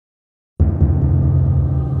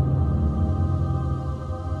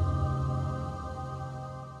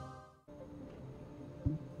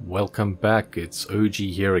welcome back. It's OG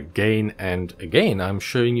here again, and again I'm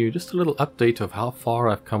showing you just a little update of how far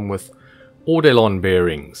I've come with Audaylon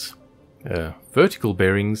bearings. Vertical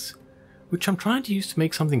bearings, which I'm trying to use to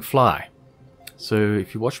make something fly. So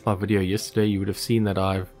if you watched my video yesterday, you would have seen that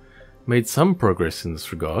I've made some progress in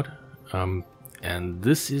this regard. And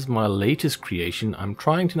this is my latest creation. I'm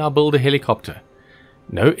trying to now build a helicopter.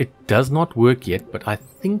 No, it does not work yet, but I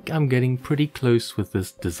think I'm getting pretty close with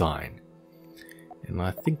this design. And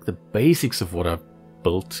I think the basics of what I've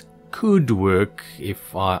built could work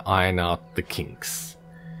if I iron out the kinks.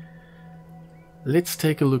 Let's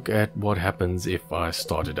take a look at what happens if I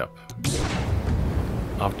start it up.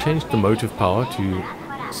 I've changed the motive power to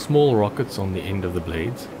small rockets on the end of the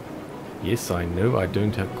blades. Yes, I know I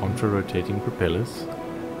don't have contra-rotating propellers.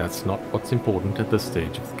 That's not what's important at this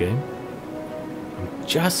stage of the game. I'm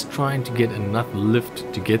just trying to get enough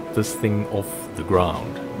lift to get this thing off the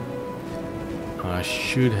ground. I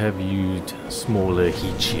should have used smaller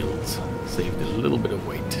heat shields, saved a little bit of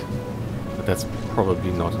weight, but that's probably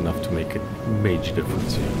not enough to make a major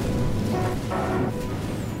difference here.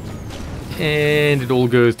 And it all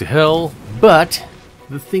goes to hell, but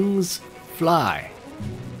the things fly.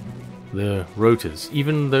 The rotors,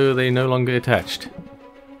 even though they're no longer attached.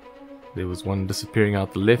 There was one disappearing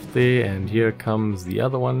out the left there, and here comes the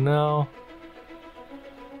other one now.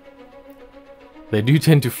 They do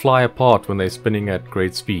tend to fly apart when they're spinning at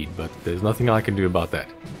great speed, but there's nothing I can do about that.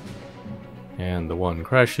 And the one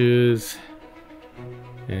crashes.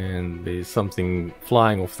 And there's something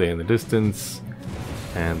flying off there in the distance.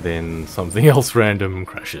 And then something else random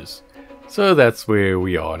crashes. So that's where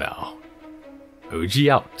we are now. OG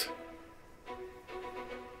out.